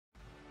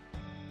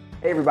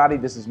Hey everybody,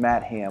 this is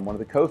Matt Ham, one of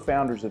the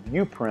co-founders of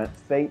YouPrint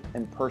Faith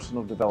and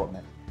Personal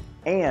Development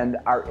and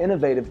our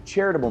innovative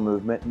charitable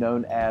movement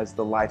known as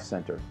the Life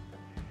Center.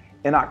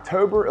 In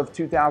October of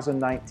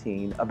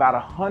 2019, about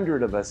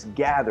 100 of us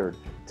gathered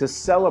to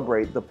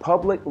celebrate the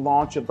public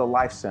launch of the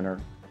Life Center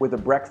with a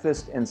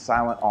breakfast and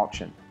silent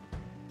auction.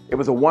 It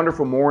was a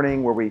wonderful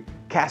morning where we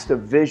cast a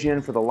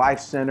vision for the Life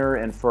Center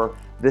and for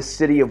this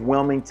city of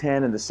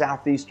Wilmington and the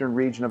southeastern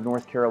region of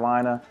North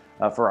Carolina,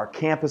 for our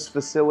campus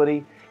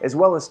facility, as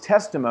well as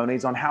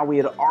testimonies on how we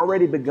had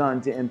already begun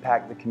to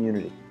impact the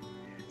community.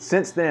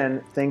 Since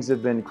then, things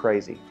have been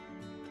crazy.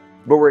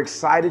 But we're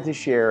excited to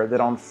share that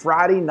on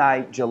Friday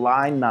night,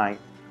 July 9th,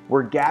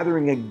 we're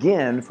gathering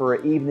again for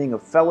an evening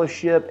of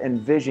fellowship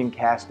and vision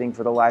casting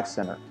for the Life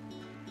Center.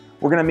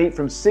 We're going to meet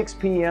from 6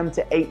 p.m.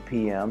 to 8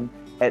 p.m.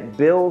 at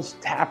Bill's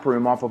Tap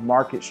Room off of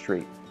Market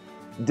Street.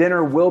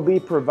 Dinner will be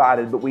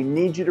provided, but we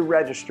need you to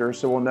register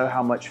so we'll know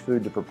how much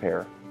food to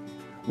prepare.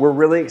 We're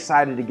really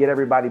excited to get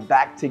everybody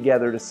back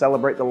together to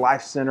celebrate the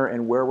Life Center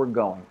and where we're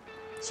going.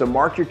 So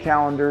mark your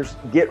calendars,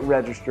 get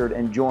registered,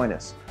 and join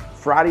us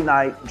Friday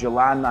night,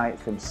 July 9th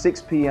from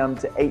 6 p.m.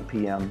 to 8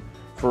 p.m.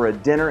 for a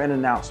dinner and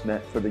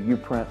announcement for the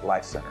YouPrint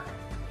Life Center.